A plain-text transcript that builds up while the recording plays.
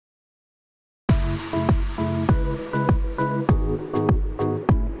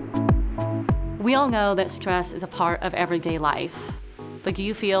We all know that stress is a part of everyday life, but do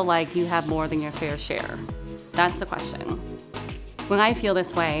you feel like you have more than your fair share? That's the question. When I feel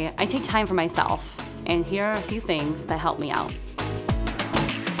this way, I take time for myself, and here are a few things that help me out.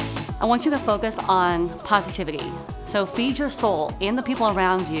 I want you to focus on positivity. So feed your soul and the people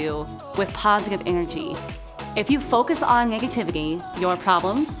around you with positive energy. If you focus on negativity, your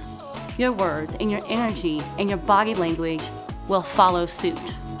problems, your words, and your energy and your body language will follow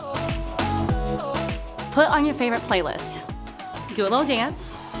suit. Put on your favorite playlist. Do a little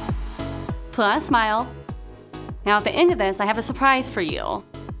dance. Put on a smile. Now at the end of this, I have a surprise for you,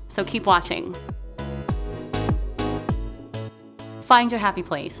 so keep watching. Find your happy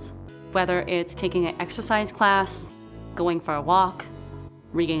place, whether it's taking an exercise class, going for a walk,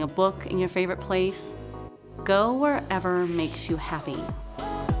 reading a book in your favorite place. Go wherever makes you happy.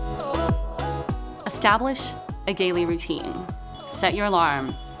 Establish a daily routine. Set your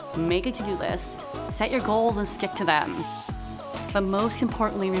alarm, make a to-do list, set your goals and stick to them. But most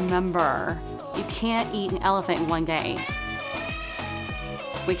importantly, remember, you can't eat an elephant in one day.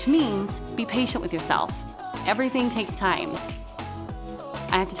 Which means, be patient with yourself. Everything takes time.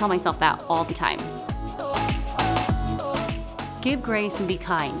 I have to tell myself that all the time. Give grace and be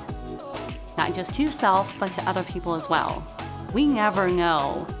kind. Not just to yourself, but to other people as well. We never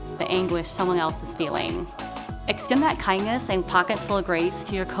know the anguish someone else is feeling. Extend that kindness and pockets full of grace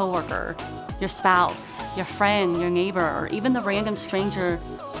to your coworker, your spouse, your friend, your neighbor, or even the random stranger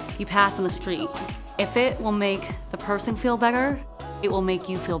you pass on the street. If it will make the person feel better, it will make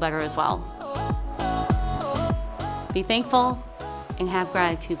you feel better as well. Be thankful and have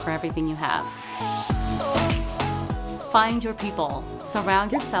gratitude for everything you have. Find your people.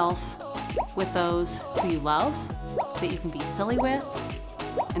 Surround yourself with those who you love, that you can be silly with,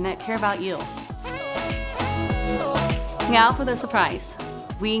 and that care about you. Now for the surprise.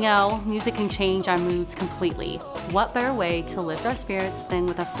 We know music can change our moods completely. What better way to lift our spirits than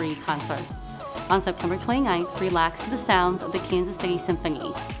with a free concert? On September 29th, relax to the sounds of the Kansas City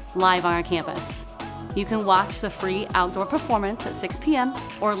Symphony, live on our campus. You can watch the free outdoor performance at 6 p.m.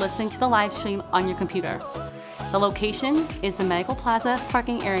 or listen to the live stream on your computer. The location is the Medical Plaza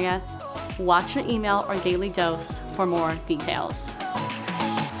parking area. Watch your email or daily dose for more details.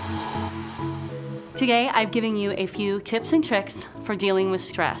 Today, I've given you a few tips and tricks for dealing with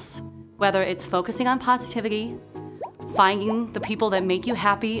stress, whether it's focusing on positivity, finding the people that make you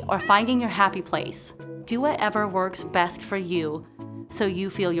happy, or finding your happy place. Do whatever works best for you so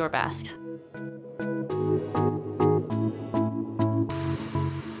you feel your best.